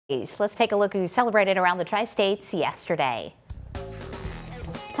Let's take a look who celebrated around the Tri-States yesterday.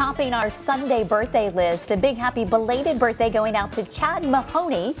 Topping our Sunday birthday list, a big happy belated birthday going out to Chad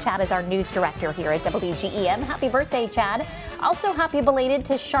Mahoney. Chad is our news director here at WGEM. Happy birthday, Chad. Also happy belated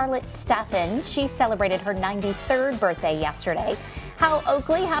to Charlotte Staffen. She celebrated her 93rd birthday yesterday. Hal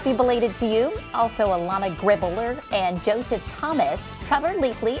Oakley, happy belated to you. Also Alana Gribbler and Joseph Thomas, Trevor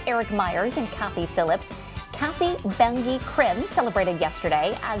Leafley, Eric Myers, and Kathy Phillips. Kathy Bengi Krim celebrated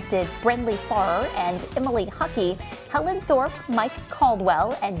yesterday, as did Brindley Farrer and Emily Huckey, Helen Thorpe, Mike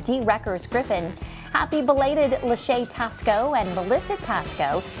Caldwell, and Dee Reckers Griffin. Happy belated Lachey Tasco and Melissa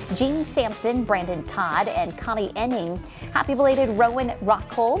Tasco, Jean Sampson, Brandon Todd, and Connie Enning. Happy belated Rowan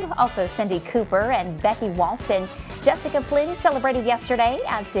Rockhold, also Cindy Cooper and Becky Walston. Jessica Flynn celebrated yesterday,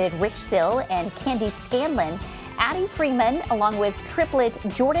 as did Rich Sill and Candy Scanlon. Addie Freeman, along with triplet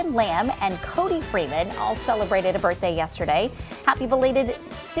Jordan Lamb and Cody Freeman, all celebrated a birthday yesterday. Happy belated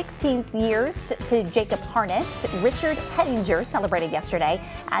 16th years to Jacob Harness. Richard Hettinger celebrated yesterday,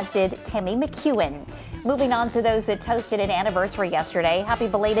 as did Tammy McEwen. Moving on to those that toasted an anniversary yesterday. Happy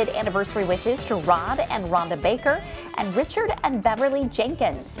belated anniversary wishes to Rod and Rhonda Baker and Richard and Beverly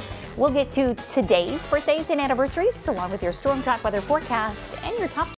Jenkins. We'll get to today's birthdays and anniversaries, along with your Storm Track weather forecast and your top